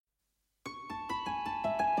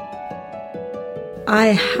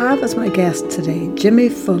I have as my guest today Jimmy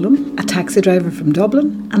Fulham, a taxi driver from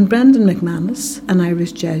Dublin, and Brendan McManus, an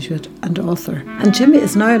Irish Jesuit and author. And Jimmy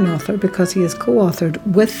is now an author because he has co-authored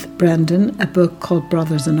with Brendan a book called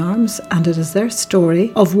Brothers in Arms, and it is their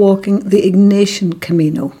story of walking the Ignatian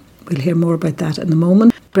Camino. We'll hear more about that in a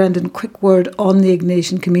moment. Brendan, quick word on the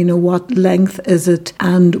Ignatian Camino. What length is it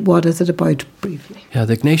and what is it about briefly? Yeah,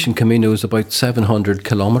 the Ignatian Camino is about 700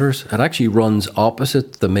 kilometres. It actually runs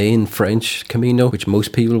opposite the main French Camino, which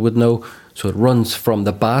most people would know. So it runs from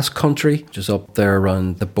the Basque Country, which is up there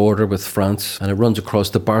around the border with France, and it runs across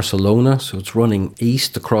to Barcelona. So it's running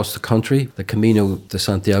east across the country. The Camino de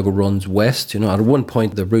Santiago runs west. At one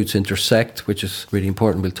point the routes intersect, which is really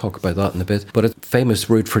important. We'll talk about that in a bit. But it's a famous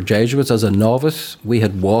route for Jesuits. As a novice, we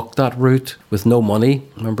had walked that route with no money.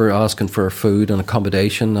 I remember asking for food and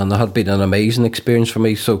accommodation, and that had been an amazing experience for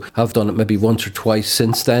me. So I've done it maybe once or twice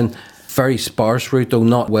since then. Very sparse route, though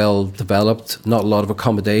not well developed, not a lot of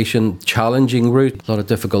accommodation, challenging route, a lot of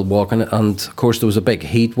difficult walking. And of course there was a big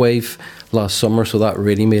heat wave last summer, so that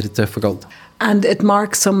really made it difficult. And it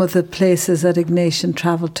marks some of the places that Ignatian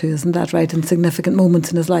travelled to, isn't that right, in significant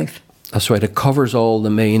moments in his life? That's right, it covers all the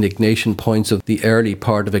main Ignatian points of the early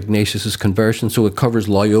part of Ignatius' conversion. So it covers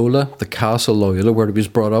Loyola, the castle Loyola, where he was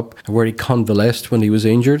brought up, and where he convalesced when he was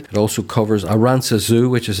injured. It also covers Aranzazu,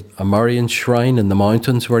 which is a Marian shrine in the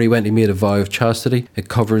mountains, where he went and made a vow of chastity. It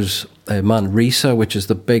covers Manresa, which is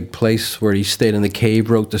the big place where he stayed in the cave,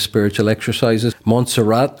 wrote the spiritual exercises.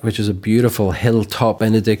 Montserrat, which is a beautiful hilltop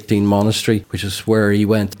Benedictine monastery, which is where he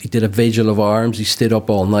went. He did a vigil of arms. He stayed up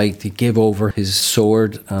all night. He gave over his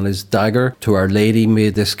sword and his dagger to Our Lady,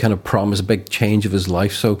 made this kind of promise, a big change of his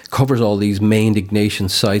life. So it covers all these main Ignatian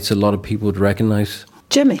sites a lot of people would recognise.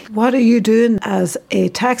 Jimmy, what are you doing as a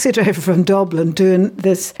taxi driver from Dublin doing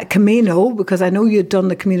this Camino? Because I know you'd done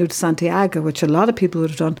the Camino de Santiago, which a lot of people would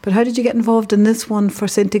have done. But how did you get involved in this one for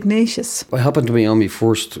St. Ignatius? I happened to be on my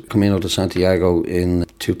first Camino de Santiago in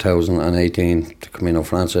 2018, the Camino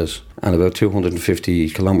Frances. And about 250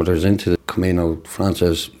 kilometres into the Camino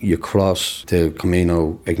Frances, you cross the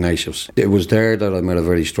Camino Ignatius. It was there that I met a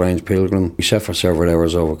very strange pilgrim. We sat for several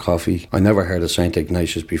hours over coffee. I never heard of St.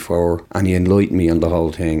 Ignatius before, and he enlightened me on the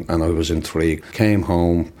whole thing, and I was intrigued. Came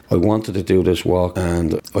home, I wanted to do this walk,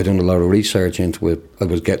 and I done a lot of research into it. I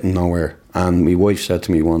was getting nowhere. And my wife said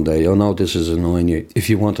to me one day, "Oh no, this is annoying you. If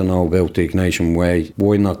you want to know about the Ignatian way,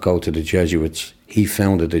 why not go to the Jesuits? He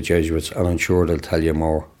founded the Jesuits, and I'm sure they'll tell you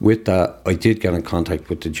more." With that, I did get in contact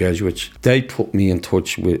with the Jesuits. They put me in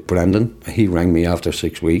touch with Brendan. He rang me after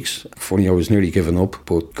 6 weeks. Funny, I was nearly giving up,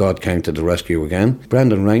 but God came to the rescue again.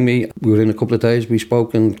 Brendan rang me. Within a couple of days, we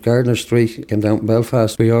spoke in Gardiner Street, came down to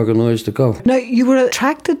Belfast. We organised to go. Now, you were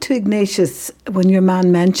attracted to Ignatius when your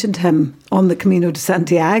man mentioned him on the Camino de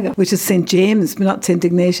Santiago, which is St. James, but not St.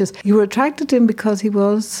 Ignatius. You were attracted to him because he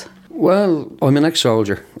was... Well, I'm an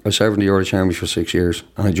ex-soldier. I served in the Irish Army for 6 years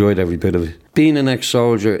and I enjoyed every bit of it. Being an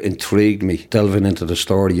ex-soldier intrigued me, delving into the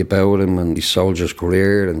story about him and his soldier's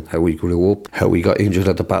career and how he grew up, how he got injured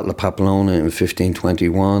at the Battle of Pamplona in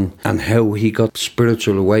 1521 and how he got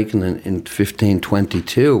spiritual awakening in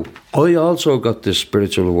 1522. I also got this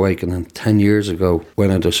spiritual awakening 10 years ago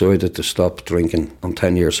when I decided to stop drinking. I'm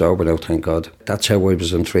 10 years sober now, thank God. That's how I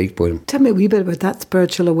was intrigued by him. Tell me a wee bit about that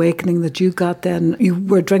spiritual awakening that you got then. You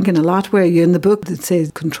were drinking a lot, were you? In the book that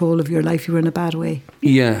says control of your life, you were in a bad way.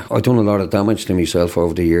 Yeah, I've done a lot of damage to myself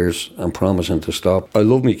over the years and promising to stop. I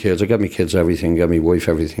love my kids. I get my kids everything, get my wife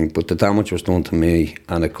everything, but the damage was done to me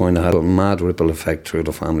and it kind of had a mad ripple effect through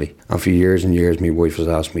the family. And for years and years, my wife has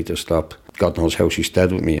asked me to stop. God knows how she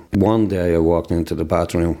stayed with me. One day I walked into the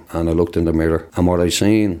bathroom and I looked in the mirror and what I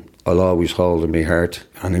seen, I'll always hold in my heart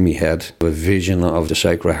and in my head a vision of the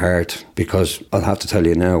Sacred Heart, because I'll have to tell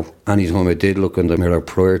you now, anytime I did look in the mirror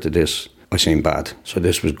prior to this, I seen bad. So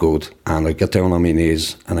this was good. And I got down on my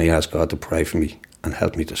knees and I asked God to pray for me and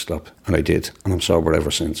help me to stop. And I did. And I'm sober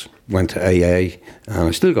ever since. Went to AA and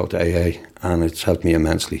I still go to AA and it's helped me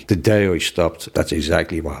immensely. The day I stopped, that's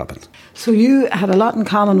exactly what happened. So you had a lot in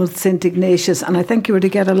common with St. Ignatius, and I think you were to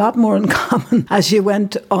get a lot more in common as you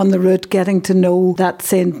went on the route, getting to know that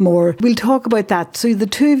saint more. We'll talk about that. So the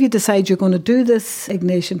two of you decide you're going to do this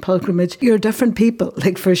Ignatian pilgrimage. You're different people,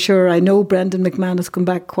 like for sure. I know Brendan McManus come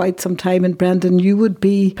back quite some time, and Brendan, you would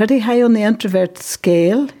be pretty high on the introvert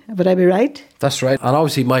scale. Would I be right? That's right. And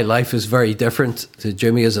obviously my life is very different to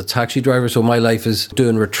Jimmy as a taxi driver. So my life is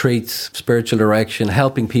doing retreats, spiritual direction,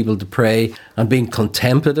 helping people to pray and being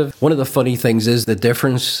contemplative. One of the funny things is the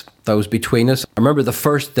difference that was between us. I remember the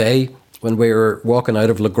first day when we were walking out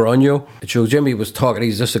of Logroño. So Jimmy was talking,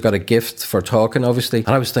 he's just got a gift for talking, obviously. And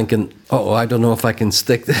I was thinking, I don't know if I can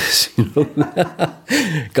stick this,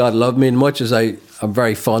 God loved me, and much as I I'm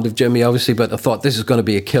very fond of Jimmy, obviously, but I thought this is going to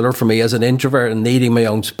be a killer for me as an introvert and needing my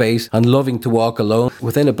own space and loving to walk alone.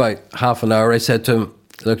 Within about half an hour, I said to him,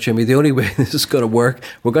 look, Jimmy, the only way this is going to work,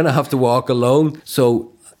 we're going to have to walk alone.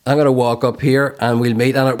 So I'm going to walk up here and we'll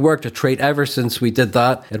meet. And it worked a treat ever since we did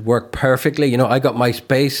that. It worked perfectly. You know, I got my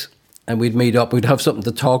space and we'd meet up. We'd have something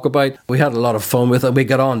to talk about. We had a lot of fun with it. We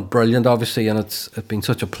got on brilliant, obviously. And it's been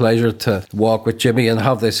such a pleasure to walk with Jimmy and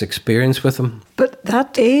have this experience with him. But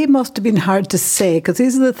that must have been hard to say, because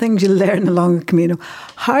these are the things you learn along the Camino.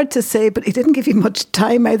 Hard to say, but he didn't give you much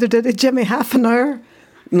time either, did he, Jimmy? Half an hour?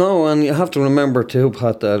 No, and you have to remember too,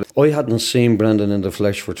 Pat, that I hadn't seen Brendan in the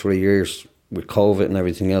flesh for 3 years with COVID and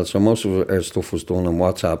everything else. So most of our stuff was done on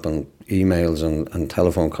WhatsApp and emails and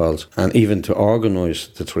telephone calls. And even to organise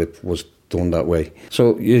the trip was done that way.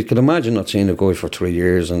 So you can imagine not seeing a guy for 3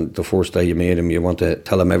 years, and the first day you meet him, you want to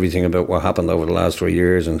tell him everything about what happened over the last 3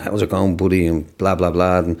 years and how's it going, buddy, and blah, blah,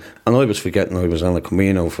 blah. And I was forgetting I was on the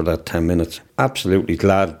Camino for that 10 minutes. Absolutely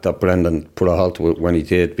glad that Brendan put a halt to it when he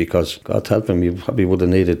did, because God help him, you probably would have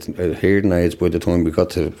needed hearing aids by the time we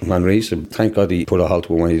got to Manresa. Thank God he put a halt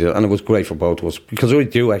to it when he did. And it was great for both of us, because I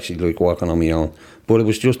do actually like walking on my own. But it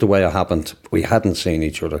was just the way it happened. We hadn't seen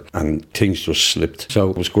each other and things just slipped. So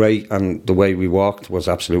it was great, and the way we walked was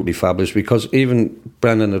absolutely fabulous, because even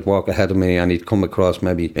Brendan would walk ahead of me and he'd come across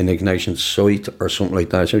maybe an Ignatian site or something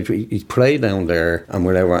like that. So he'd pray down there and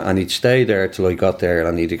whatever, and he'd stay there till I got there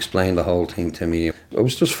and he'd explain the whole thing to me. It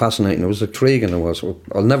was just fascinating. It was intriguing. It was.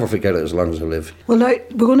 I'll never forget it as long as I live. Well, now,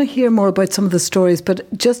 we're going to hear more about some of the stories, but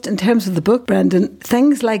just in terms of the book, Brendan,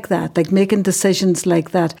 things like that, like making decisions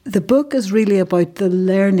like that, the book is really about the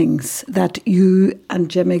learnings that you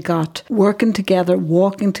and Jimmy got working together,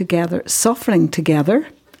 walking together, suffering together,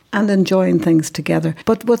 and enjoying things together.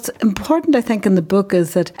 But what's important, I think, in the book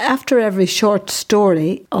is that after every short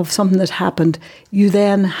story of something that happened, you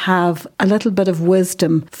then have a little bit of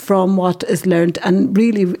wisdom from what is learned, and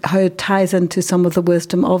really how it ties into some of the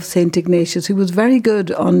wisdom of St. Ignatius, who was very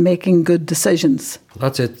good on making good decisions.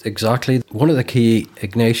 That's it, exactly. One of the key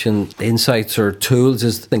Ignatian insights or tools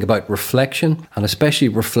is to think about reflection, and especially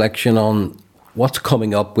reflection on what's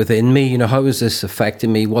coming up within me, you know, how is this affecting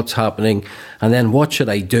me, what's happening, and then what should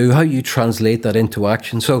I do, how you translate that into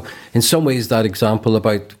action. So in some ways that example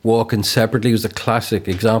about walking separately was a classic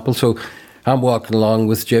example. So I'm walking along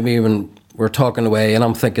with Jimmy and we're talking away and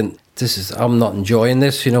I'm thinking, I'm not enjoying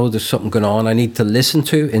this, you know, there's something going on I need to listen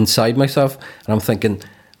to inside myself. And I'm thinking,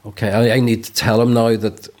 okay, I need to tell him now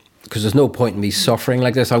that, because there's no point in me suffering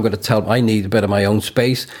like this, I'm going to tell him I need a bit of my own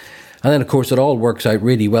space. And then, of course, it all works out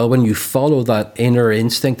really well when you follow that inner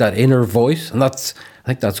instinct, that inner voice. And I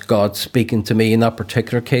think that's God speaking to me in that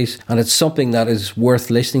particular case. And it's something that is worth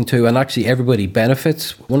listening to. And actually, everybody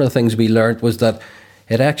benefits. One of the things we learned was that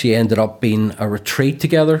it actually ended up being a retreat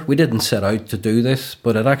together. We didn't set out to do this,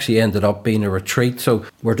 but it actually ended up being a retreat. So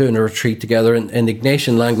we're doing a retreat together. In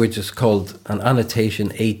Ignatian language, it's called an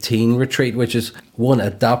annotation 18 retreat, which is one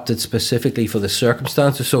adapted specifically for the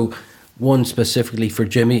circumstances. So one specifically for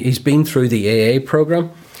Jimmy. He's been through the AA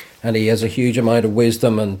program and he has a huge amount of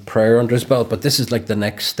wisdom and prayer under his belt, but this is like the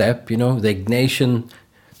next step, you know, the Ignatian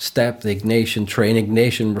step, the Ignatian training,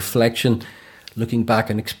 Ignatian reflection, looking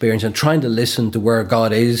back and experience and trying to listen to where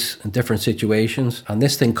God is in different situations. And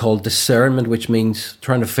this thing called discernment, which means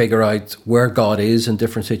trying to figure out where God is in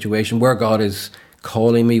different situations, where God is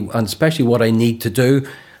calling me, and especially what I need to do.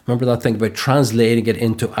 Remember that thing about translating it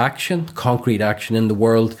into action, concrete action in the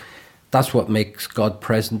world. That's what makes God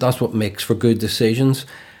present. That's what makes for good decisions.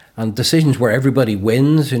 And decisions where everybody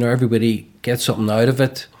wins, you know, everybody gets something out of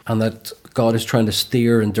it, and that God is trying to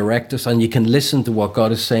steer and direct us, and you can listen to what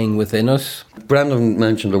God is saying within us. Brendan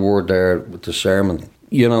mentioned a word there with discernment.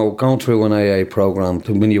 You know, going through an AA program,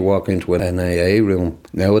 when you walk into an AA room,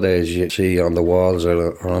 nowadays you see on the walls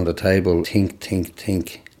or on the table, think,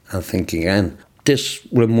 and think again. This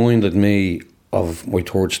reminded me of my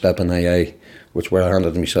third step in AA, which where I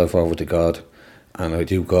handed myself over to God, and I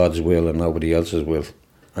do God's will and nobody else's will,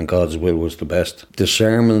 and God's will was the best.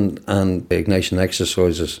 Discernment and the Ignatian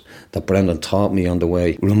exercises that Brendan taught me on the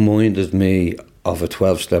way reminded me of a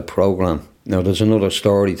 12-step program. Now there's another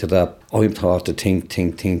story to that. I'm taught to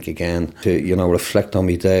think again, to, you know, reflect on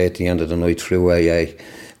my day at the end of the night through AA,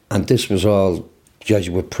 and this was all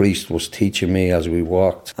Jesuit priest was teaching me as we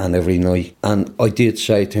walked and every night. And I did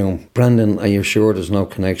say to him, Brendan, are you sure there's no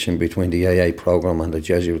connection between the AA program and the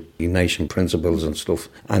Jesuit Ignatian principles and stuff?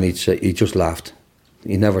 And he just laughed.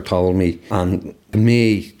 He never told me. And to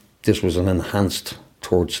me, this was an enhanced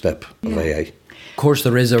third step of AA. Of course,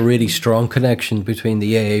 there is a really strong connection between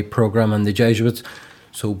the AA program and the Jesuits.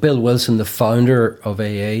 So Bill Wilson, the founder of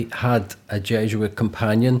AA, had a Jesuit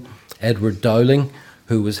companion Edward Dowling,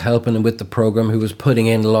 who was helping him with the programme, who was putting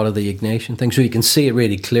in a lot of the Ignatian things. So you can see it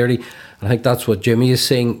really clearly. And I think that's what Jimmy is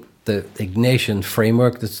saying, the Ignatian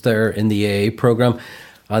framework that's there in the AA programme.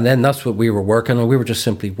 And then that's what we were working on. We were just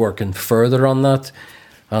simply working further on that.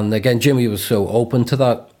 And again, Jimmy was so open to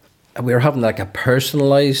that. We were having like a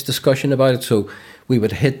personalised discussion about it. So we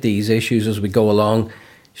would hit these issues as we go along.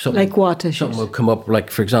 Like what issues? Something will come up, like,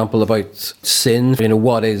 for example, about sin.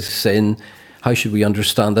 What is sin? How should we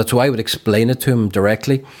understand that? So I would explain it to him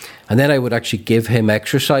directly. And then I would actually give him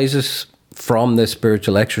exercises from the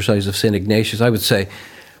spiritual exercise of St. Ignatius. I would say,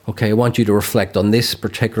 okay, I want you to reflect on this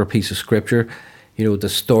particular piece of scripture. The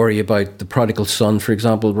story about the prodigal son, for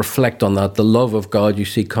example, reflect on that, the love of God you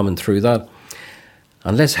see coming through that.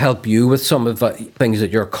 And let's help you with some of the things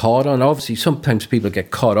that you're caught on. Obviously, sometimes people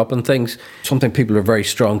get caught up in things. Sometimes people have a very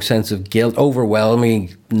strong sense of guilt,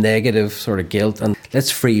 overwhelming, negative sort of guilt. And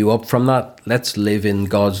let's free you up from that. Let's live in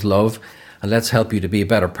God's love. And let's help you to be a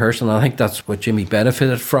better person. And I think that's what Jimmy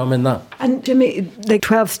benefited from in that. And Jimmy, like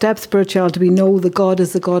 12-step spirituality, we know that God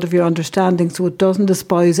is the God of your understanding, so it doesn't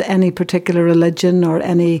espouse any particular religion or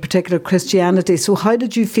any particular Christianity. So how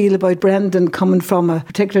did you feel about Brendan coming from a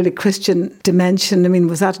particularly Christian dimension? I mean,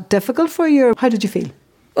 was that difficult for you, or how did you feel?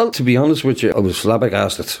 Well, to be honest with you, I was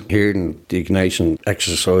flabbergasted hearing the Ignatian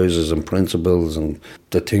exercises and principles and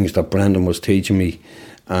the things that Brendan was teaching me.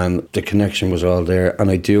 And the connection was all there. And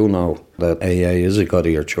I do know that AA is a God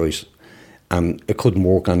of your choice. And it couldn't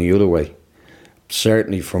work any other way.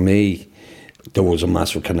 Certainly for me, there was a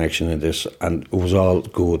massive connection in this. And it was all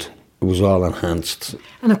good. It was all enhanced.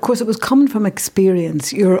 And of course, it was coming from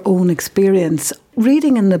experience, your own experience.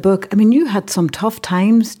 Reading in the book, I mean, you had some tough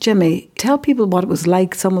times, Jimmy. Tell people what it was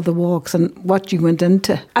like, some of the walks and what you went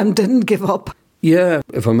into and didn't give up. Yeah,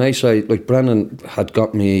 if I may say, like Brendan had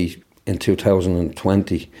got me in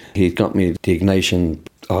 2020, he got me the Ignatian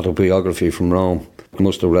autobiography from Rome. I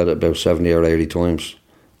must have read it about 70 or 80 times.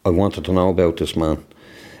 I wanted to know about this man.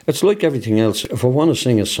 It's like everything else. If I want to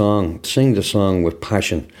sing a song, sing the song with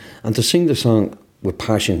passion. And to sing the song with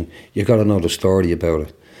passion, you got to know the story about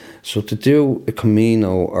it. So to do a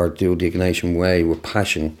Camino or do the Ignatian way with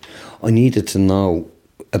passion, I needed to know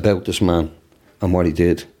about this man and what he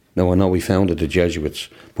did. Now, I know he founded the Jesuits,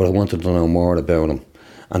 but I wanted to know more about him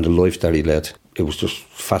and the life that he led. It was just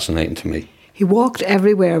fascinating to me. He walked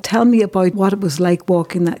everywhere. Tell me about what it was like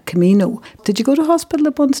walking that Camino. Did you go to hospital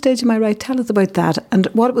at one stage, am I right? Tell us about that and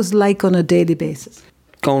what it was like on a daily basis.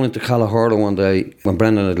 Going into Callahorda one day, when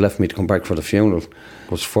Brendan had left me to come back for the funeral,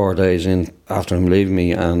 it was 4 days in after him leaving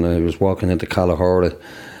me, and I was walking into Callahorda.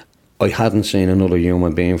 I hadn't seen another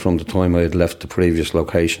human being from the time I had left the previous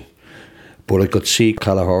location. But I could see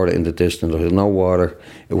Callahorda in the distance. There was no water.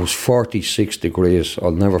 It was 46 degrees.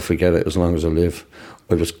 I'll never forget it as long as I live.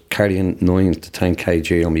 I was carrying 9 to 10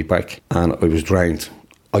 kg on my back and I was drained.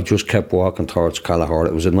 I just kept walking towards Callahorda.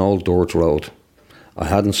 It was an old dirt road. I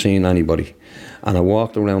hadn't seen anybody. And I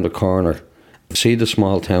walked around the corner, see the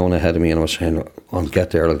small town ahead of me, and I was saying, I'll get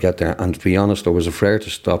there. And to be honest, I was afraid to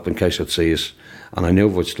stop in case I'd see us. And I knew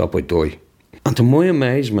if I'd stop, I'd die. And to my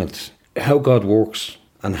amazement, how God works,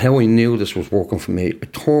 and how I knew this was working for me, I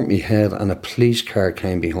turned my head and a police car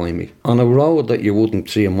came behind me. On a road that you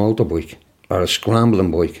wouldn't see a motorbike or a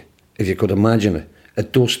scrambling bike, if you could imagine it, a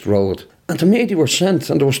dust road. And to me they were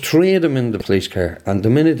sent, and there was 3 of them in the police car. And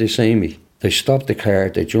the minute they see me, they stopped the car,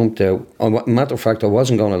 they jumped out. Matter of fact, I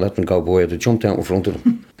wasn't going to let them go by, they jumped out in front of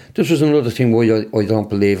them. This was another thing why I don't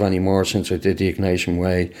believe anymore since I did the Ignatian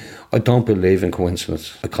way. I don't believe in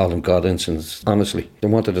coincidence. I call them God incidents, honestly. They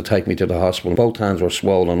wanted to take me to the hospital. Both hands were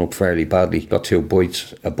swollen up fairly badly. Got 2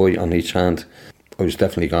 bites, a bite on each hand. I was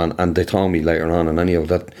definitely gone, and they told me later on, and anyhow,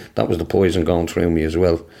 that was the poison going through me as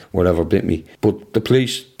well, whatever bit me. But the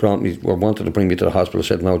police brought me, or wanted to bring me to the hospital.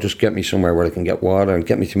 Said, no, just get me somewhere where I can get water and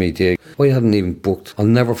get me to me dig. I hadn't even booked. I'll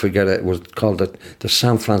never forget it. It was called the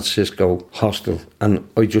San Francisco Hostel, and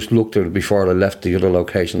I just looked at it before I left the other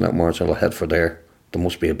location that morning. So I'll head for there. There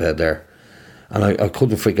must be a bed there. And I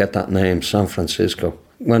couldn't forget that name, San Francisco.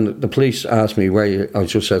 When the police asked me where I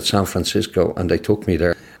just said San Francisco, and they took me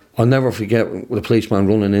there. I'll never forget the policeman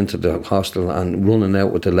running into the hostel and running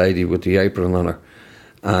out with the lady with the apron on her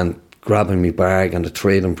and grabbing me bag, and the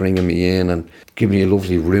 3 of them bringing me in and giving me a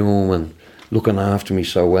lovely room and looking after me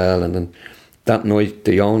so well. And then that night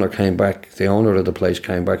the owner came back, the owner of the place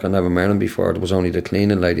came back. I never met him before. There was only the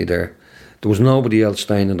cleaning lady there. There was nobody else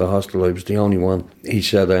staying in the hostel. I was the only one. He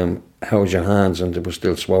said, how's your hands? And they were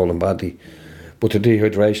still swollen badly. But the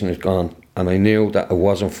dehydration is gone. And I knew that it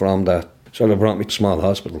wasn't from that So they brought me to a small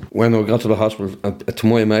hospital. When I got to the hospital, to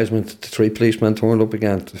my amazement, the 3 policemen turned up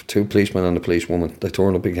again, the 2 policemen and the policewoman. They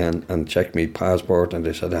turned up again and checked me passport, and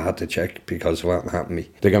they said I had to check because of what happened to me.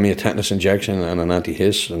 They gave me a tetanus injection and an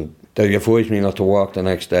anti-hiss, and they advised me not to walk the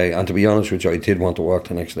next day. And to be honest with you, I did want to walk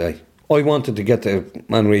the next day. I wanted to get to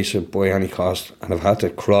Manresa by any cost, and I've had to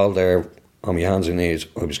crawl there on my hands and knees.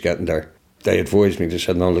 I was getting there. They advised me, they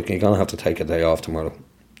said, no, look, you're going to have to take a day off tomorrow.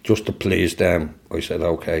 Just to please them. I said,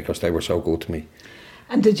 okay, because they were so good to me.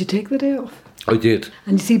 And did you take the day off? I did.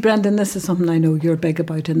 And you see, Brendan, this is something I know you're big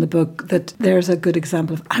about in the book, that there's a good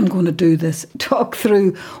example of, I'm going to do this. Talk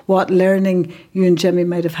through what learning you and Jimmy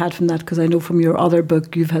might have had from that, because I know from your other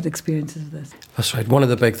book you've had experiences of this. That's right. One of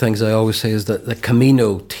the big things I always say is that the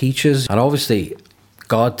Camino teaches, and obviously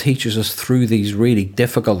God teaches us through these really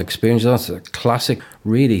difficult experiences. That's a classic,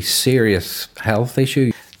 really serious health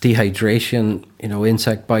issue. Dehydration,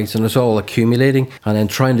 insect bites, and it's all accumulating, and then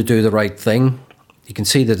trying to do the right thing. You can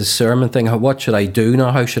see the discernment thing. What should I do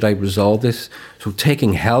now? How should I resolve this? So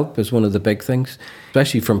taking help is one of the big things,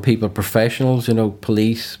 especially from people, professionals,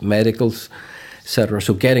 police, medicals, etc.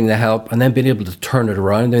 So getting the help and then being able to turn it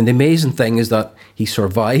around. And the amazing thing is that he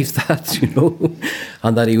survived that,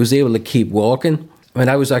 and that he was able to keep walking. I mean,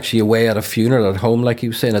 I was actually away at a funeral at home, like he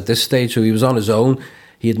was saying, at this stage. So he was on his own.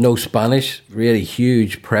 He had no Spanish, really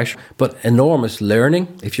huge pressure, but enormous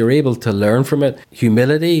learning. If you're able to learn from it,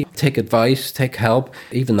 humility, take advice, take help.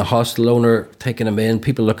 Even the hostel owner taking him in,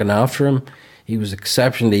 people looking after him. He was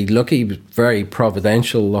exceptionally lucky. He was very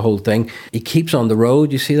providential, the whole thing. He keeps on the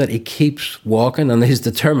road. You see that he keeps walking, and his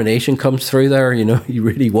determination comes through there. He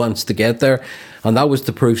really wants to get there. And that was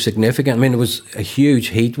to prove significant. I mean, it was a huge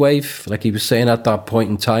heat wave, like he was saying at that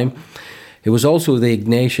point in time. It was also the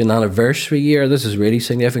Ignatian anniversary year. This is really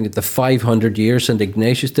significant. The 500 years St.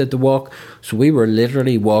 Ignatius did the walk. So we were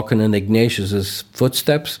literally walking in Ignatius's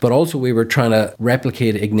footsteps, but also we were trying to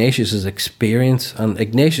replicate Ignatius's experience. And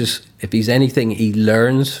Ignatius, if he's anything, he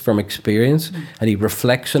learns from experience and he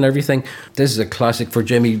reflects on everything. This is a classic for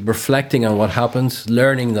Jimmy, reflecting on what happens,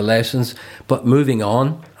 learning the lessons, but moving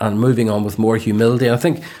on with more humility. I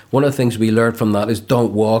think one of the things we learned from that is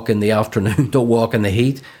don't walk in the afternoon, don't walk in the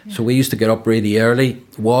heat. Yeah. So we used to get up really early,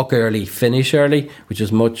 walk early, finish early, which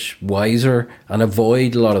is much wiser, and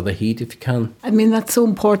avoid a lot of the heat if you can. I mean, that's so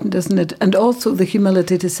important, isn't it? And also the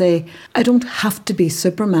humility to say, I don't have to be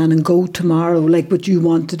Superman and go tomorrow like what you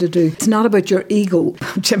wanted to do. It's not about your ego.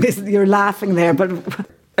 Jimmy, you're laughing there, but...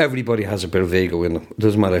 Everybody has a bit of ego in them. It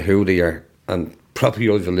doesn't matter who they are. And probably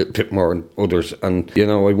I've a little bit more than others. And,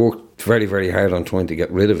 I worked very, very hard on trying to get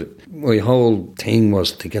rid of it. My whole thing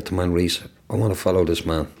was to get to Manresa. I want to follow this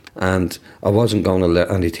man. And I wasn't going to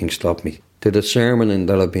let anything stop me. The sermon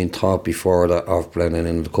that I'd been taught before that of Brennan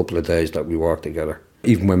in the couple of days that we worked together,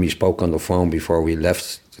 even when we spoke on the phone before we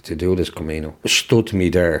left to do this Camino, it stood to me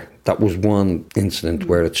there. That was one incident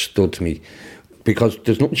where it stood to me. Because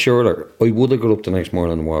there's nothing shorter. I would have got up the next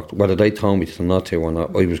morning and walked. Whether they told me to not to or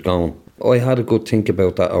not, I was going. I had a good think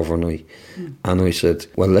about that overnight. And I said,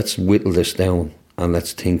 well, let's whittle this down and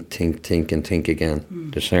let's think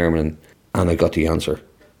again. The sermon. And I got the answer.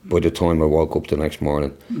 By the time I woke up the next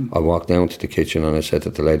morning, I walked down to the kitchen and I said to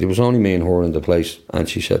the lady, it was only me and her in the place, and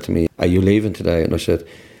she said to me, are you leaving today? And I said,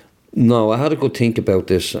 no, I had a good think about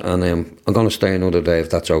this, and I'm going to stay another day if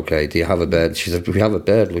that's okay. Do you have a bed? She said, we have a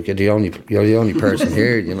bed. Look, you're the only person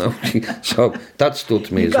here, So that stood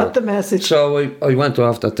to me as well. You got the message. So I went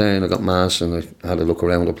off that day and I got mass and I had a look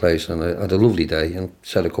around the place and I had a lovely day and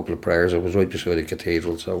said a couple of prayers. I was right beside the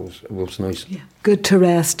cathedral, so it was nice. Yeah, good to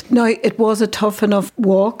rest. Now, it was a tough enough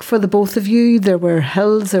walk for the both of you. There were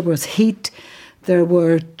hills, there was heat. There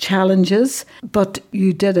were challenges, but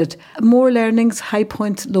you did it. More learnings, high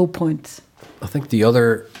points, low points. I think the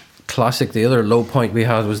other low point we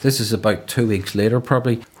had was, this is about 2 weeks later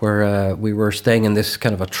probably, where we were staying in this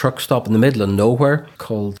kind of a truck stop in the middle of nowhere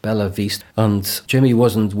called Bella Vista. And Jimmy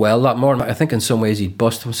wasn't well that morning. I think in some ways he'd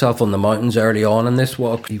bust himself on the mountains early on in this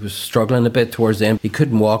walk. He was struggling a bit towards the end. He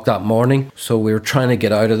couldn't walk that morning. So we were trying to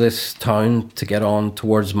get out of this town to get on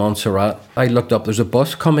towards Montserrat. I looked up, there's a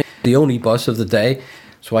bus coming, the only bus of the day.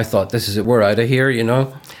 So I thought, this is it, we're out of here,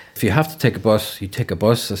 If you have to take a bus, you take a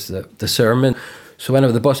bus. That's the sermon. So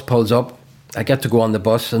whenever the bus pulls up, I get to go on the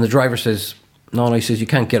bus and the driver says, no, he says, you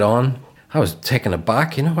can't get on. I was taken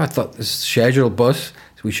aback, I thought this is a scheduled bus,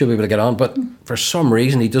 so we should be able to get on. But for some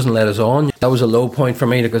reason, he doesn't let us on. That was a low point for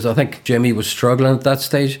me because I think Jimmy was struggling at that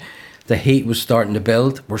stage. The heat was starting to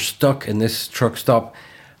build. We're stuck in this truck stop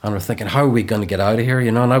and we're thinking, how are we going to get out of here?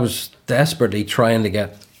 And I was desperately trying to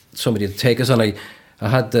get somebody to take us. And I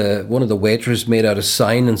had one of the waiters made out a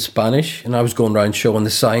sign in Spanish and I was going around showing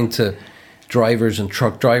the sign to drivers and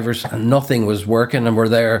truck drivers, and nothing was working, and we're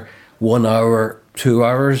there 1 hour, 2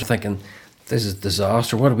 hours, thinking, this is a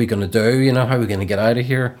disaster, what are we going to do, you know, how are we going to get out of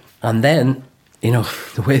here? And then, you know,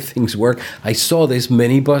 the way things work, I saw this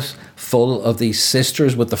minibus full of these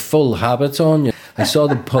sisters with the full habits on. I saw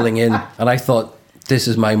them pulling in, and I thought, this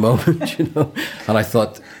is my moment, you know. And I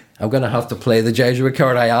thought, I'm going to have to play the Jesuit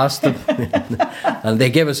card. I asked them, and they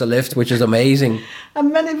gave us a lift, which is amazing. A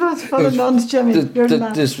minibus full of nuns, Jimmy.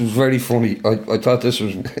 This was very funny. I thought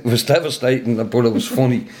it was devastating, but it was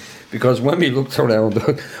funny. Because when we looked around,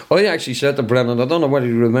 I actually said to Brendan, I don't know whether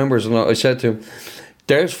he remembers or not, I said to him,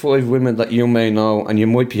 there's 5 women that you may know and you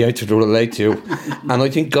might be able to relate to. And I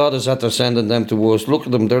think God is after sending them to us. Look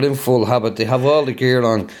at them, they're in full habit. They have all the gear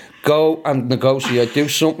on. Go and negotiate. Do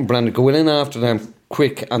something, Brendan. Go in after them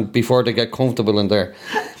quick and before they get comfortable in there.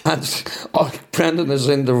 And Brendan is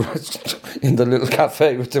in the little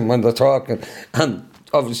cafe with them when they're talking. And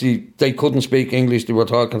obviously they couldn't speak English, they were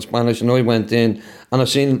talking Spanish, and I went in and I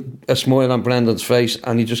seen a smile on Brendan's face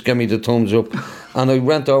and he just gave me the thumbs up, and I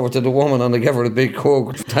went over to the woman and I gave her a big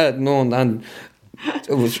hug, head none, and it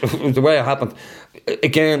was the way it happened.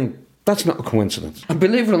 Again, that's not a coincidence. And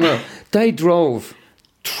believe it or not, they drove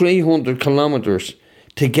 300 kilometres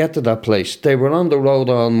to get to that place. They were on the road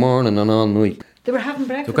all morning and all night. They were having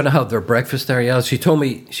breakfast? They're going to have their breakfast there, yeah. She told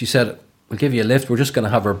me, she said, we'll give you a lift, we're just going to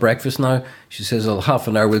have our breakfast now. She says, half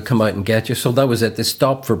an hour we'll come out and get you. So that was it. They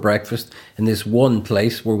stopped for breakfast in this one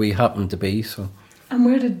place where we happened to be. So. And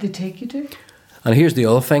where did they take you to? And here's the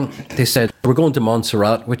other thing. They said, we're going to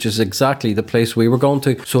Montserrat, which is exactly the place we were going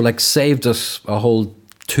to. So like saved us a whole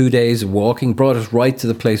 2 days of walking, brought us right to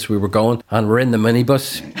the place we were going. And we're in the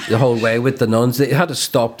minibus the whole way with the nuns. They had to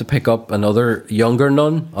stop to pick up another younger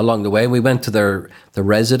nun along the way. We went to their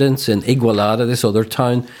residence in Igualada, this other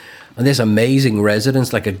town. And this amazing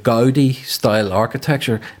residence, like a Gaudi-style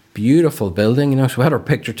architecture, beautiful building, you know. So we had our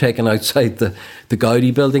picture taken outside the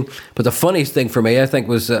Gaudi building. But the funniest thing for me, I think,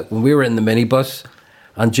 was that when we were in the minibus,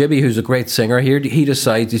 and Jimmy, who's a great singer here, he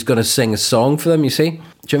decides he's going to sing a song for them, you see.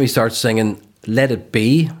 Jimmy starts singing Let It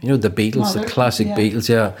Be, you know, the Beatles, the classic Beatles,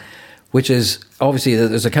 yeah. Which is, obviously,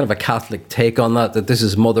 there's a kind of a Catholic take on that this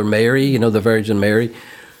is Mother Mary, you know, the Virgin Mary.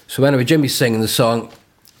 So anyway, Jimmy's singing the song.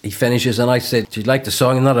 He finishes, and I said, do you like the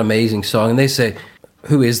song? Isn't that an amazing song? And they say,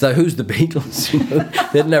 who is that? Who's the Beatles? You know,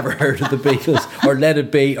 they'd never heard of the Beatles or Let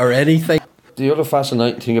It Be or anything. The other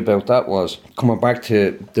fascinating thing about that was, coming back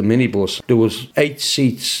to the minibus, there was 8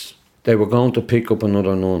 seats. They were going to pick up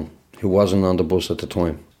another nun who wasn't on the bus at the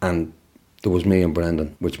time. And there was me and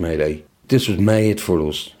Brendan, which made 8. This was made for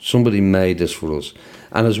us. Somebody made this for us.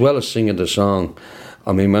 And as well as singing the song,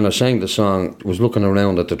 I mean, when I sang the song, I was looking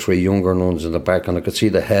around at the 3 younger nuns in the back, and I could see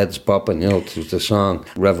the heads popping, you know, to the song.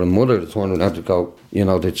 Reverend Mother, the one would have to go, you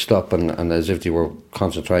know, they'd stop and as if they were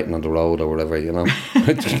concentrating on the road or whatever, you know.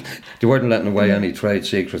 They weren't letting away any trade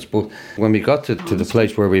secrets. But when we got to the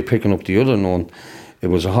place where we were picking up the other nun, it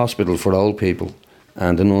was a hospital for old people.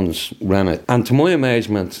 And the nuns ran it. And to my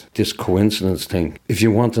amazement, this coincidence thing, if you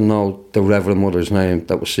want to know the Reverend Mother's name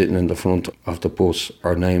that was sitting in the front of the bus,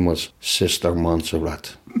 her name was Sister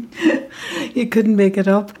Montserrat. You couldn't make it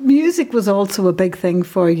up. Music was also a big thing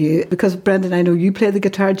for you, because Brendan, I know you play the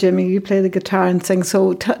guitar, Jimmy, you play the guitar and sing.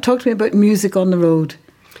 So talk to me about music on the road.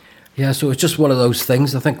 Yeah, so it's just one of those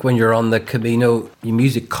things. I think when you're on the Camino, your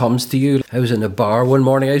music comes to you. I was in a bar one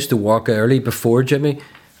morning. I used to walk early before Jimmy.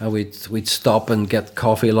 We'd stop and get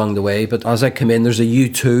coffee along the way. But as I come in, there's a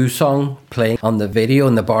U2 song playing on the video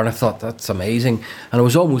in the bar, and I thought, that's amazing. And it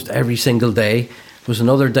was almost every single day. It was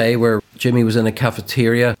another day where Jimmy was in a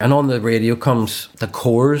cafeteria, and on the radio comes the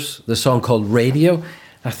Coors, the song called Radio.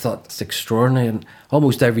 I thought, that's extraordinary. And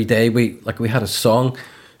almost every day we had a song.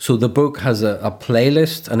 So the book has a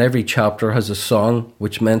playlist, and every chapter has a song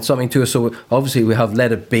which meant something to us. So obviously we have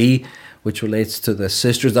Let It Be, which relates to the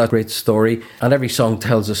sisters, that great story. And every song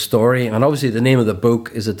tells a story. And obviously the name of the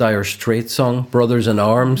book is a Dire Straits song, Brothers in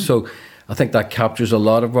Arms. So I think that captures a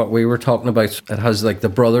lot of what we were talking about. It has like the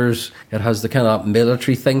brothers, it has the kind of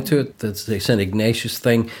military thing to it, the St. Ignatius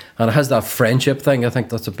thing, and it has that friendship thing. I think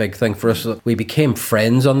that's a big thing for us. We became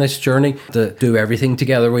friends on this journey to do everything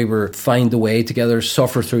together. We were find a way together,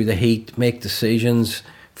 suffer through the heat, make decisions,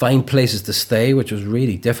 find places to stay, which was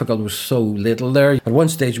really difficult. There was so little there. At one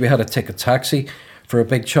stage we had to take a taxi for a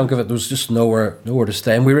big chunk of it. There was just nowhere to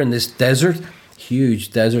stay. And we were in this desert,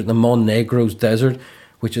 huge desert, the Montenegros desert,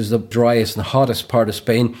 which is the driest and hottest part of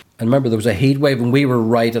Spain. And remember, there was a heat wave, and we were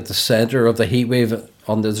right at the centre of the heat wave.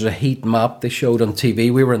 There's a heat map they showed on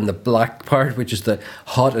TV. We were in the black part, which is the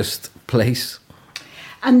hottest place.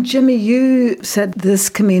 And Jimmy, you said this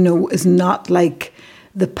Camino is not like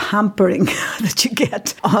the pampering that you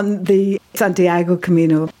get on the Santiago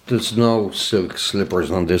Camino. There's no silk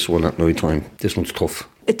slippers on this one at night time. This one's tough.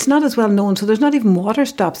 It's not as well known, so there's not even water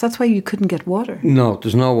stops. That's why you couldn't get water. No,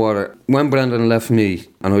 there's no water. When Brendan left me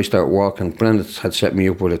and I started walking, Brendan had set me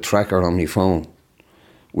up with a tracker on my phone,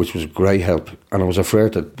 which was great help. And I was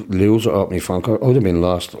afraid to lose it off my phone. I would have been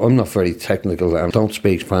lost. I'm not very technical and don't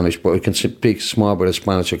speak Spanish, but I can speak a small bit of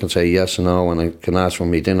Spanish. I can say yes and no, and I can ask for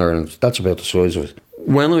me dinner, and that's about the size of it.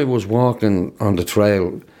 When I was walking on the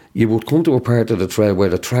trail, you would come to a part of the trail where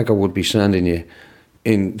the tracker would be sending you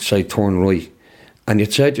in, say, turn right. And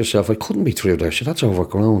you'd say to yourself, I couldn't be through there, so that's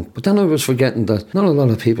overgrown. But then I was forgetting that not a lot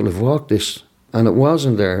of people have walked this, and it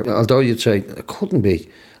wasn't there. Although you'd say, it couldn't be.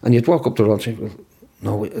 And you'd walk up the road and say, well,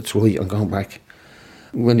 no, it's right, I'm going back.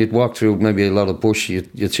 When you'd walk through maybe a lot of bush,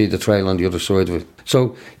 you'd see the trail on the other side of it.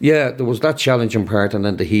 So, yeah, there was that challenging part, and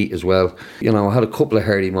then the heat as well. You know, I had a couple of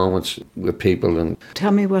hairy moments with people. And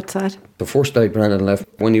tell me what's that? The first day Brendan left,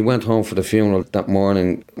 when he went home for the funeral that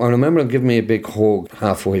morning, I remember him giving me a big hug,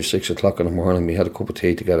 5:30, 6 o'clock in the morning. We had a cup of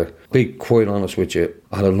tea together. Be quite honest with you,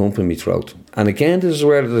 I had a lump in my throat. And again, this is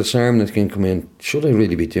where the discernment can come in. Should I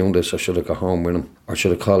really be doing this, or should I go home with him? Or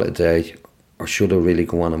should I call it a day? Or should I really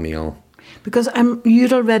go on my own? Because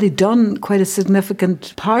you'd already done quite a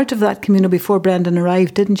significant part of that Camino before Brendan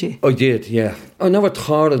arrived, didn't you? I did, yeah. I never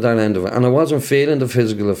thought of that end of it, and I wasn't feeling the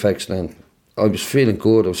physical effects then. I was feeling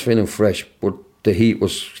good, I was feeling fresh, but the heat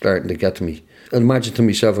was starting to get to me. I imagined to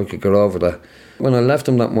myself I could get over that. When I left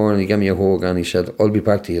him that morning, he gave me a hug and he said, I'll be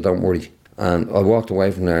back to you, don't worry. And I walked away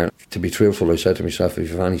from there. To be truthful, I said to myself, if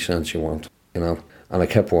you've any sense, you won't, you know. And I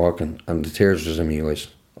kept walking, and the tears was in my eyes.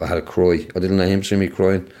 I had a cry. I didn't let him see me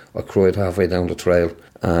crying. I cried halfway down the trail.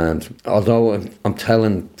 And although I'm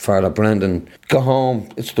telling Father Brendan, go home,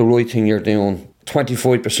 it's the right thing you're doing,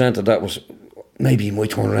 25% of that was, maybe he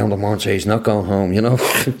might turn around tomorrow and say he's not going home, you know.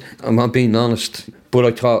 I'm not being honest. But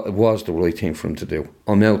I thought it was the right thing for him to do.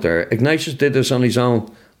 I'm out there. Ignatius did this on his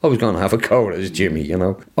own. I was going to have a go at Jimmy, you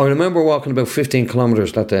know. I remember walking about 15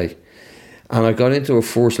 kilometres that day. And I got into a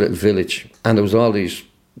first little village. And there was all these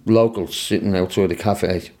locals sitting outside the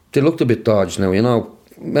cafe. They looked a bit dodged now, you know.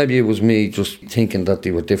 Maybe it was me just thinking that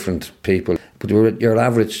they were different people, but they were your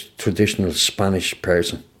average traditional Spanish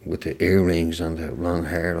person with the earrings and the long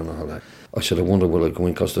hair and all that. I said, I wonder will I go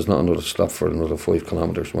in, because there's not another stop for another 5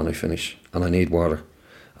 kilometres when I finish, and I need water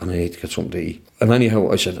and I need to get something to eat. And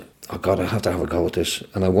anyhow, I said, oh God, I have to have a go at this.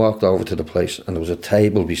 And I walked over to the place and there was a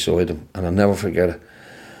table beside him, and I'll never forget it.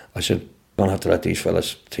 I said, I don't have to let these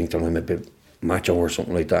fellas think that I'm a bit macho or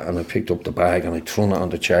something like that. And I picked up the bag and I threw it on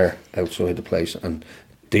the chair outside the place, and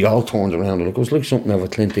they all turned around. And it was like something of a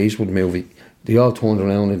Clint Eastwood movie. They all turned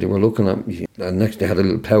around and they were looking at me, and next they had a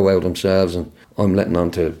little powwow themselves, and I'm letting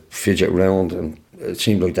on to fidget around, and it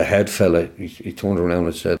seemed like the head fella, he turned around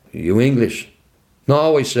and said, you English?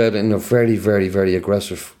 No, I said in a very, very, very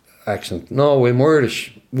aggressive accent, no, I'm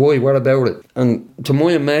Irish. Why, what about it? And to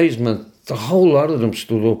my amazement, the whole lot of them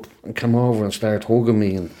stood up and came over and started hugging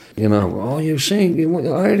me, and, you know, oh, you sing,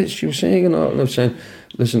 you Irish, you sing, and all. And I was saying,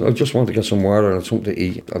 listen, I just want to get some water and something to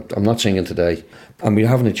eat. I'm not singing today. And we were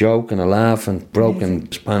having a joke and a laugh and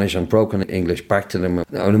broken Spanish and broken English back to them.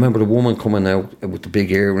 I remember the woman coming out with the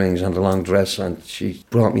big earrings and the long dress, and she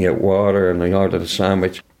brought me out water, and I ordered a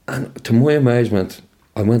sandwich. And to my amazement,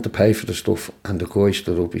 I went to pay for the stuff, and the guy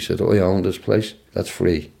stood up. He said, I own this place. That's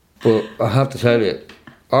free. But I have to tell you,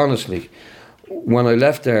 honestly, when I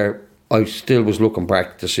left there, I still was looking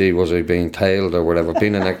back to see was I being tailed or whatever,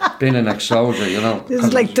 being an ex-soldier, you know. This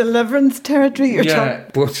is like deliverance territory you're talking. Yeah,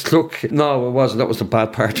 but look, no, it wasn't. That was the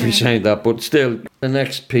bad part of me saying that. But still, the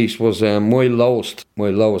next piece was my lowest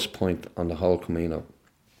point on the whole Camino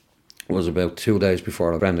was about 2 days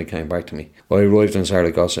before Brendan came back to me. I arrived in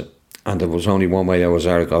Zaragoza, and there was only one way out of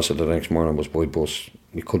Zaragoza the next morning was by bus.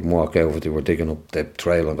 We couldn't walk over. They were digging up the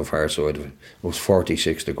trail on the far side of it. It was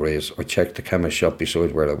 46 degrees. I checked the chemist shop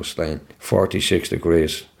beside where I was staying. 46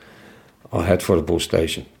 degrees. I head for the bus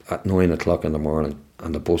station at 9 o'clock in the morning,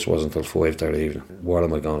 and the bus wasn't until 5 that evening. What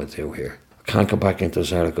am I going to do here? I can't go back into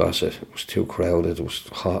Zaragoza. It was too crowded. It was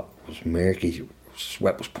hot. It was murky.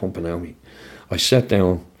 Sweat was pumping out of me. I sat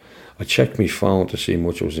down. I checked my phone to see how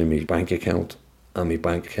much was in my bank account, and my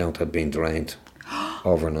bank account had been drained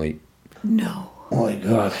overnight. No. Oh my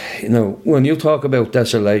God. You know, when you talk about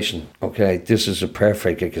desolation, okay, this is a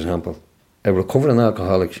perfect example. A recovering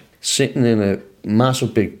alcoholic sitting in a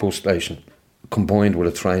massive big bus station combined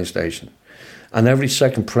with a train station, and every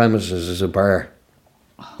second premises is a bar.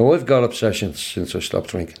 Now, I've got obsessions since I stopped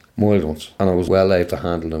drinking, mild ones, and I was well able to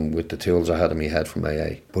handle them with the tools I had in my head from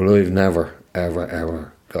AA. But I've never, ever,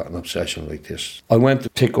 ever got an obsession like this. I went to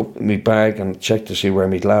pick up my bag and check to see where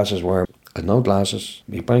my glasses were. I had no glasses.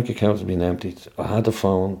 My bank account had been emptied. I had the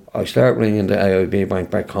phone. I started ringing the AIB bank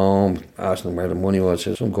back home, asking them where the money was. I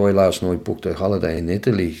said, some guy last night booked a holiday in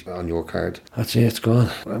Italy on your card. I'd say, it's gone.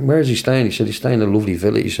 Where's he staying? He said, he's staying in a lovely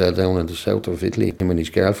villa, he said, down in the south of Italy, him and his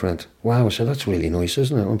girlfriend. Wow, I said, that's really nice,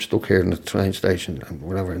 isn't it? I'm stuck here in the train station and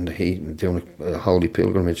whatever, in the heat, and doing a holy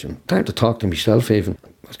pilgrimage. And time to talk to myself even.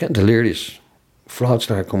 I was getting delirious. Fraud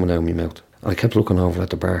started coming out of my mouth. And I kept looking over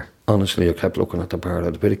at the bar. Honestly, I kept looking at the bar. I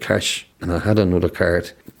had a bit of cash and I had another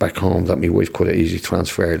card back home that my wife could have easily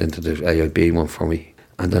transferred into the AIB one for me.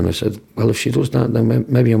 And then I said, well, if she does that, then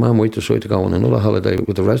maybe your mum might decide to go on another holiday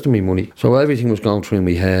with the rest of my money. So everything was going through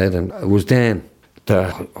my head, and it was then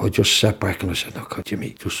that I just sat back and I said, no, God,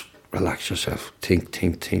 Jimmy, just relax yourself.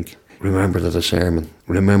 Think. Remember the sermon.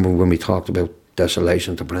 Remember when we talked about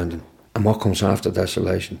desolation to Brendan. And what comes after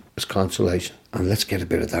desolation is consolation. And let's get a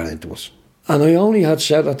bit of that into us. And I only had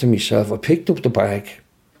said that to myself. I picked up the bag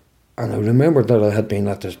and I remembered that I had been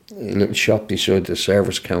at the little shop beside the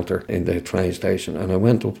service counter in the train station, and I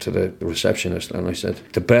went up to the receptionist and I said,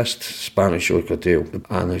 the best Spanish I could do.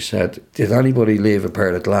 And I said, did anybody leave a pair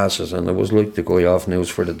of glasses? And I was like the guy off News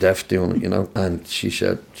for the Deaf doing it, you know. And she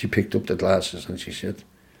said, she picked up the glasses and she said,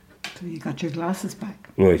 so you got your glasses back.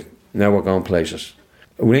 Right, now we're going places.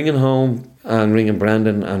 Ringing home and ringing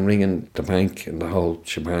Brendan and ringing the bank and the whole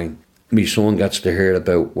shebang. My son gets to hear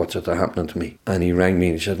about what's happening to me. And he rang me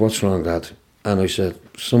and he said, what's wrong, Dad? And I said,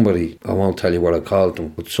 somebody, I won't tell you what I called them,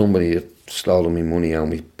 but somebody had stolen me money out of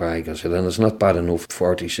my bag. I said, and it's not bad enough,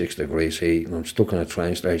 46 degrees heat, and I'm stuck in a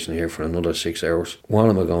train station here for another 6 hours. What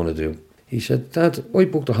am I going to do? He said, Dad, I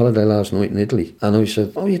booked a holiday last night in Italy. And I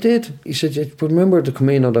said, oh, you did? He said, you remember the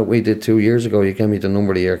Camino that we did 2 years ago? You gave me the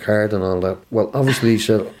number of your card and all that. Well, obviously, he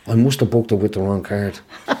said, I must have booked it with the wrong card.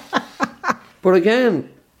 But again,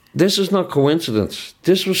 this is not coincidence.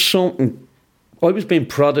 This was something. I was being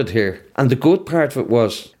prodded here. And the good part of it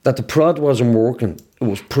was that the prod wasn't working. It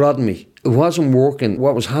was prodding me. It wasn't working.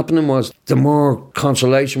 What was happening was the more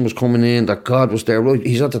consolation was coming in, that God was there. Right,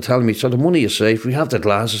 he's had to tell me, so the money is safe. We have the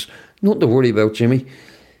glasses. Nothing to worry about, Jimmy.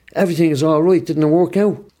 Everything is all right. Didn't it work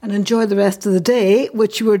out? And enjoy the rest of the day,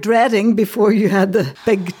 which you were dreading before you had the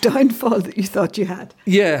big downfall that you thought you had.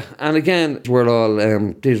 Yeah, and again,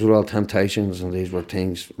 these were all temptations and these were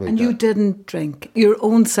things like and that. You didn't drink. Your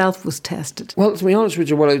own self was tested. Well, to be honest with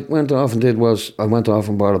you, what I went off and did was I went off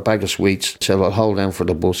and bought a bag of sweets, said I'll hold down for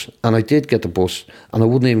the bus. And I did get the bus, and I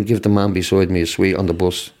wouldn't even give the man beside me a sweet on the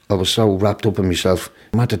bus. I was so wrapped up in myself.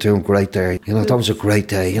 I'm at doing great there. You know, that was a great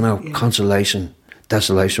day, you know, yeah. Consolation.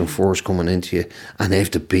 Desolation force coming into you, and they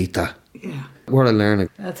have to beat that. Yeah. What a learning.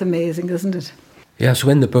 That's amazing, isn't it? Yeah, so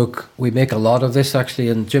in the book, we make a lot of this actually,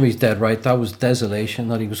 and Jimmy's dead right. That was desolation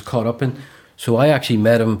that he was caught up in. So I actually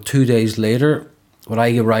met him 2 days later when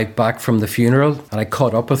I arrived back from the funeral, and I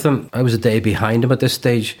caught up with him. I was a day behind him at this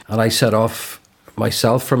stage, and I set off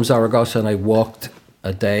myself from Zaragoza, and I walked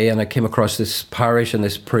a day, and I came across this parish and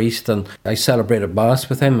this priest, and I celebrated Mass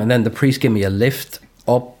with him, and then the priest gave me a lift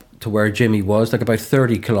up to where Jimmy was, like about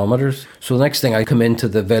 30 kilometres. So the next thing, I come into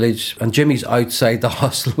the village and Jimmy's outside the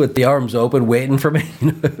hostel with the arms open waiting for me.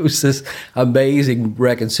 You know, it was this amazing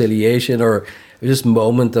reconciliation, or this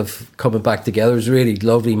moment of coming back together. It was a really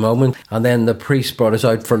lovely moment. And then the priest brought us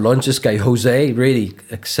out for lunch. This guy, Jose, really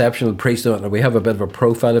exceptional priest. We have a bit of a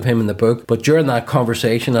profile of him in the book. But during that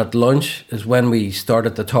conversation at lunch is when we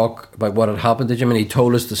started to talk about what had happened to Jimmy, and he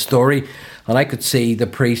told us the story. And I could see the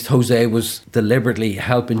priest, Jose, was deliberately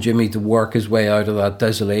helping Jimmy to work his way out of that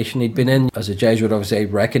desolation he'd been in. As a Jesuit, obviously, I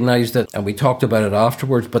recognised it, and we talked about it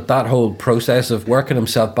afterwards. But that whole process of working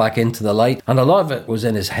himself back into the light, and a lot of it was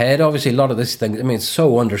in his head, obviously, a lot of this thing, I mean, it's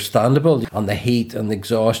so understandable, on the heat and the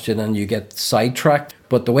exhaustion, and you get sidetracked.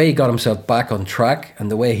 But the way he got himself back on track, and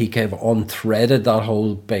the way he kind of unthreaded that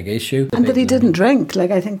whole big issue. And that he didn't drink,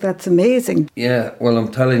 like, I think that's amazing. Yeah, well,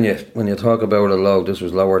 I'm telling you, when you talk about a low, this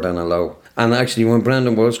was lower than a low. And actually, when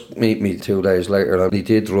Brendan was meet me 2 days later, and he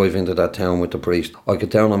did drive into that town with the priest, I got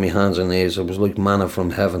down on my hands and knees. It was like manna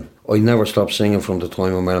from heaven. I never stopped singing from the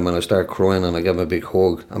time I met him, and I started crying, and I gave him a big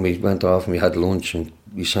hug. And we went off and we had lunch, and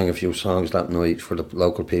we sang a few songs that night for the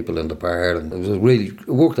local people in the bar, and it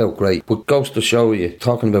worked out great. But goes to show you,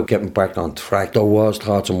 talking about getting back on track, there was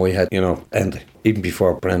thoughts in my head, you know, and even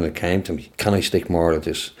before Brendan came to me, can I stick more of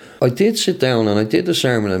this? I did sit down and I did the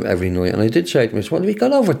sermon every night, and I did say to myself, well, we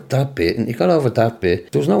got over that bit and you got over that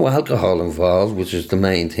bit. There was no alcohol involved, which is the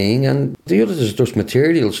main thing, and the other is just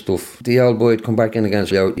material stuff. The old boy would come back in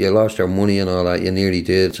against you, you lost your money and all that, you nearly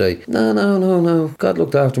did. Say, no, God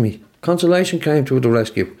looked after me. Consolation came to the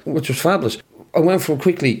rescue, which was fabulous. I went from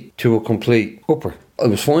quickly to a complete upper. I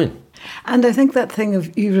was fine. And I think that thing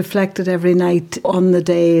of you reflected every night on the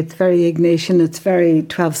day, it's very Ignatian, it's very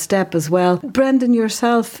 12-step as well. Brendan,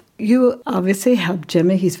 yourself, you obviously helped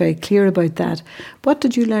Jimmy. He's very clear about that. What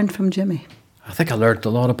did you learn from Jimmy? I think I learned a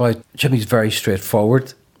lot about Jimmy's very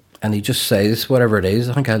straightforward, and he just says whatever it is.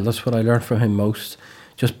 I think that's what I learned from him most.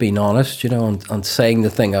 Just being honest, and saying the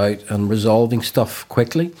thing out and resolving stuff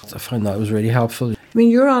quickly. I found that was really helpful. I mean,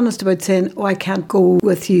 you're honest about saying, I can't go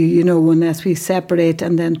with you, unless we separate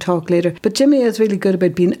and then talk later. But Jimmy is really good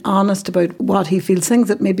about being honest about what he feels, things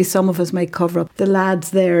that maybe some of us might cover up. The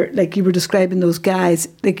lads there, like you were describing those guys,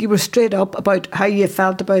 like you were straight up about how you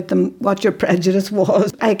felt about them, what your prejudice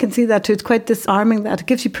was. I can see that too. It's quite disarming that. It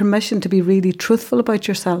gives you permission to be really truthful about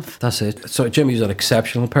yourself. That's it. So Jimmy's an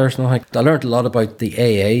exceptional person. I learned a lot about the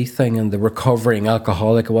AA thing and the recovering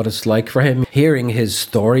alcoholic, what it's like for him. Hearing his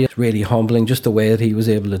story is really humbling, just the way that he was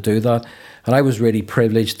able to do that. And I was really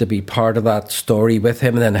privileged to be part of that story with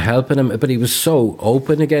him and then helping him. But he was so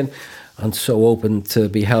open again and so open to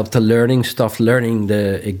be helped, to learning stuff, learning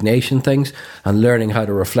the Ignatian things and learning how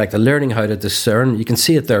to reflect and learning how to discern. You can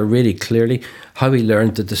see it there really clearly, how he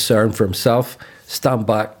learned to discern for himself. Stand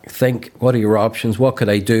back, think, what are your options? What could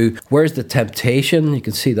I do? Where's the temptation? You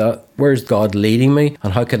can see that. Where's God leading me?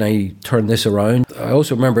 And how can I turn this around? I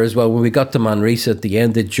also remember as well, when we got to Manresa at the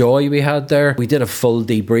end, the joy we had there. We did a full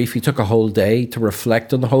debrief. He took a whole day to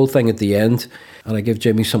reflect on the whole thing at the end. And I gave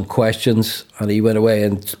Jimmy some questions and he went away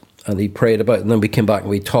and he prayed about it, and then we came back and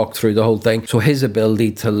we talked through the whole thing. So his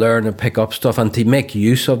ability to learn and pick up stuff and to make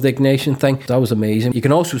use of the Ignatian thing, that was amazing. You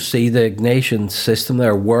can also see the Ignatian system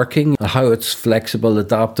there working and how it's flexible,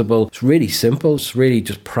 adaptable. It's really simple. It's really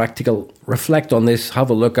just practical. Reflect on this,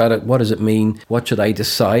 have a look at it. What does it mean? What should I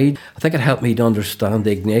decide? I think it helped me to understand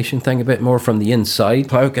the Ignatian thing a bit more from the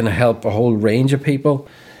inside. How can it help a whole range of people?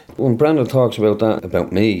 When Brendan talks about that,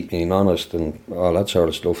 about me being honest and all that sort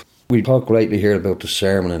of stuff, we talk greatly here about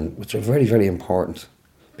discernment, which are very, very important,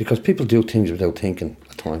 because people do things without thinking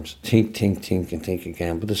at times. Think and think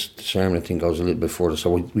again. But this discernment thing goes a little bit further,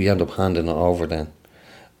 so we end up handing it over then.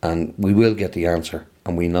 And we will get the answer,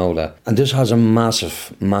 and we know that. And this has a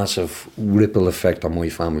massive, massive ripple effect on my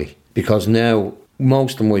family, because now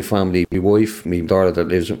most of my family, my wife, my daughter that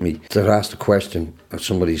lives with me, they're asked a question, or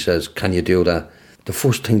somebody says, can you do that? The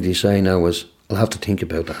first thing they say now is, I'll have to think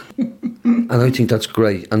about that. And I think that's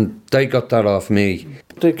great. And they got that off me.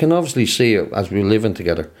 They can obviously see it as we're living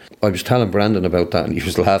together. I was telling Brendan about that and he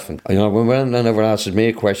was laughing. When Brendan ever asks me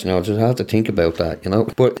a question, I'll just have to think about that,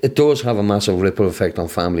 But it does have a massive ripple effect on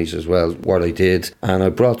families as well, what I did. And I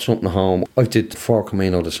brought something home. I did 4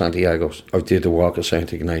 Camino de Santiago. I did the Walk of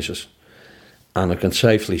St. Ignatius. And I can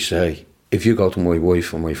safely say, if you go to my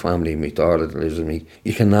wife and my family, my daughter that lives with me,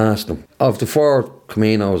 you can ask them. Of the 4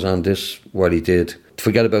 Caminos and this, what he did,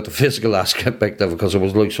 forget about the physical aspect of it, because it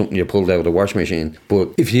was like something you pulled out of the washing machine.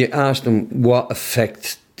 But if you ask them what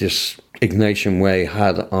effect this Ignatian way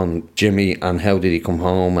had on Jimmy and how did he come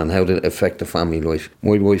home and how did it affect the family life,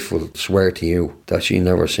 my wife will swear to you that she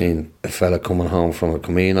never seen a fella coming home from a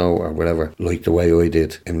Camino or whatever like the way I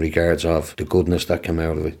did, in regards of the goodness that came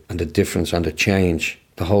out of it and the difference and the change.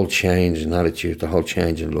 The whole change in attitude, the whole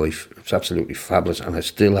change in life. It's absolutely fabulous, and it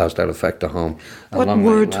still has that effect at home. What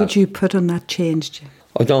word would you put on that change, Jim?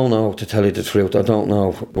 I don't know, to tell you the truth. I don't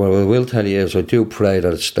know. What I will tell you is I do pray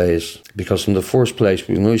that it stays. Because in the first place,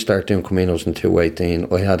 when I started doing Caminos in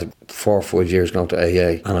 2018, I had 4 or 5 years going to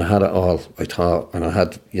AA, and I had it all, I thought. And I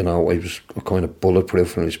had, I was kind of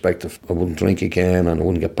bulletproof in respect of I wouldn't drink again, and I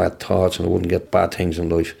wouldn't get bad thoughts, and I wouldn't get bad things in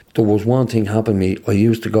life. There was one thing happened to me. I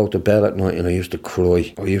used to go to bed at night and I used to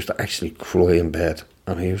cry. I used to actually cry in bed.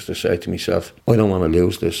 And I used to say to myself, I don't want to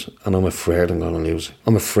lose this, and I'm afraid I'm going to lose it.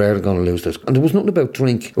 I'm afraid I'm going to lose this. And there was nothing about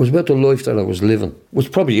drink. It was about the life that I was living.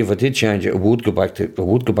 Which probably, if I did change it, I would go back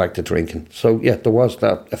to drinking. So yeah, there was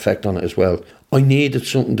that effect on it as well. I needed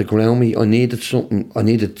something to ground me. I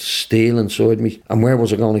needed steel inside me. And where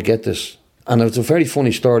was I going to get this? And it's a very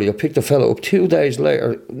funny story. I picked a fella up 2 days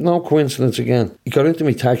later, no coincidence again. He got into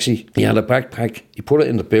my taxi, he had a backpack, he put it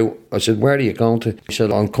in the boot. I said, where are you going to? He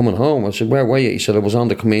said, I'm coming home. I said, where were you? He said, I was on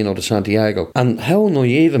the Camino de Santiago. And how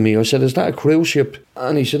naive of me, I said, is that a cruise ship?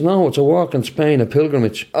 And he said, no, it's a walk in Spain, a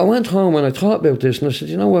pilgrimage. I went home and I thought about this and I said,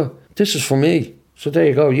 you know what, this is for me. So there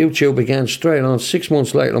you go, YouTube again, straight on. 6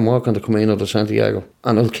 months later, I'm walking the Camino de Santiago.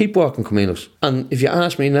 And I'll keep walking Caminos. And if you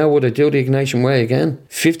ask me now, would I do the Ignatian way again?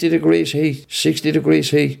 50 degrees heat, 60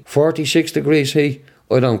 degrees heat, 46 degrees heat,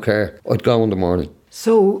 I don't care. I'd go in the morning.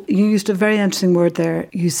 So you used a very interesting word there.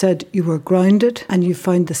 You said you were grounded and you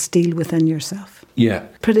found the steel within yourself. Yeah.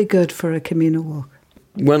 Pretty good for a Camino walk.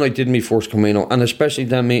 When I did my first Camino, and especially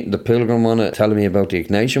then meeting the pilgrim on it, telling me about the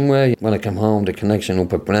Ignatian way, when I came home, the connection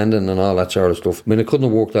up with Brendan and all that sort of stuff. I mean, it couldn't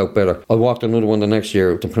have worked out better. I walked another one the next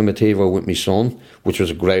year, the Primitivo, with my son, which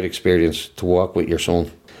was a great experience to walk with your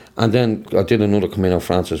son. And then I did another Camino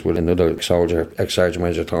Francis with another soldier, ex-Sergeant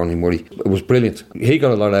Major Tony Murray. It was brilliant. He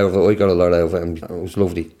got a lot out of it, I got a lot out of it, and it was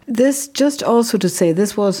lovely. This, just also to say,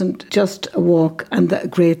 this wasn't just a walk and a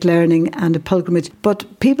great learning and a pilgrimage,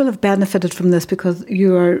 but people have benefited from this because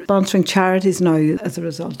you are sponsoring charities now as a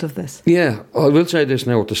result of this. Yeah, I will say this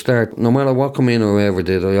now at the start. No matter what Camino I ever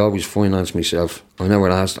did, I always financed myself. I never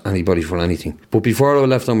asked anybody for anything. But before I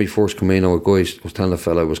left on my first Camino, a guy was telling the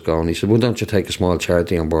fellow I was going, he said, well, don't you take a small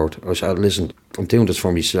charity on board? I said, listen, I'm doing this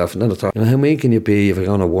for myself. And then I thought, how mean can you be if you're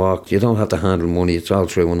going to walk? You don't have to handle money, it's all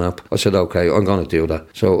through an app. I said, okay, I'm going to do that.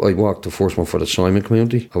 So I walked the first one for the Simon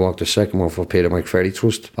community. I walked the second one for Peter McFerry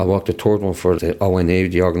Trust. I walked the third one for the ONE,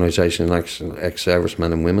 the Organisation of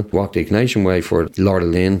Ex-Servicemen and Women. I walked the Ignatian Way for Laura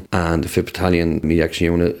Lynn and the 5th Battalion, my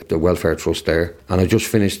ex-unit, the Welfare Trust there. And I just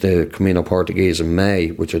finished the Camino Portuguese in May,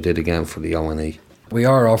 which I did again for the ONE. We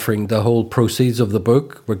are offering the whole proceeds of the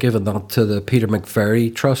book. We're giving that to the Peter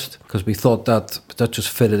McFerry Trust because we thought that just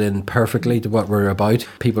fitted in perfectly to what we're about.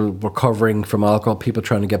 People recovering from alcohol, people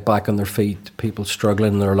trying to get back on their feet, people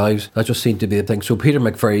struggling in their lives. That just seemed to be the thing. So Peter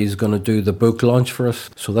McFerry is going to do the book launch for us.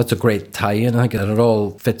 So that's a great tie-in, I think, and it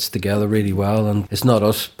all fits together really well. And it's not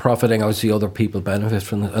us profiting, obviously other people benefit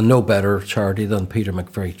from it. And no better charity than Peter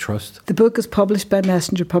McFerry Trust. The book is published by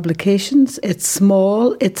Messenger Publications. It's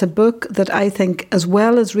small. It's a book that I think, as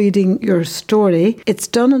well as reading your story, it's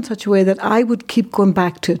done in such a way that I would keep going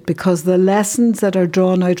back to it because the lessons that are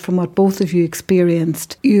drawn out from what both of you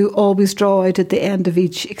experienced, you always draw out at the end of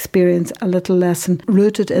each experience a little lesson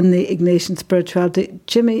rooted in the Ignatian spirituality.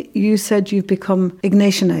 Jimmy, you said you've become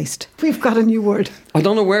Ignatianized. We've got a new word. I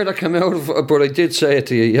don't know where that came out of, but I did say it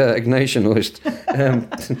to you, yeah, Ignatianized.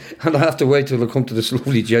 And I have to wait till I come to this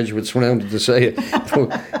lovely Jesuit surrounded to say it.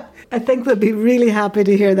 I think they'll be really happy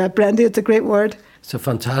to hear that. Brendy, it's a great word. It's a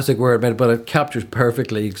fantastic word, but it captures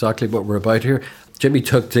perfectly exactly what we're about here. Jimmy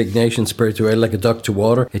took the Ignatian spirituality like a duck to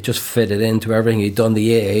water. It just fitted into everything. He'd done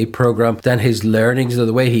the AA program. Then his learnings,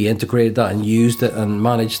 the way he integrated that and used it and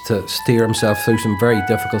managed to steer himself through some very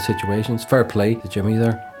difficult situations. Fair play to Jimmy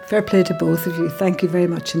there. Fair play to both of you. Thank you very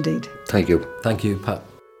much indeed. Thank you. Thank you, Pat.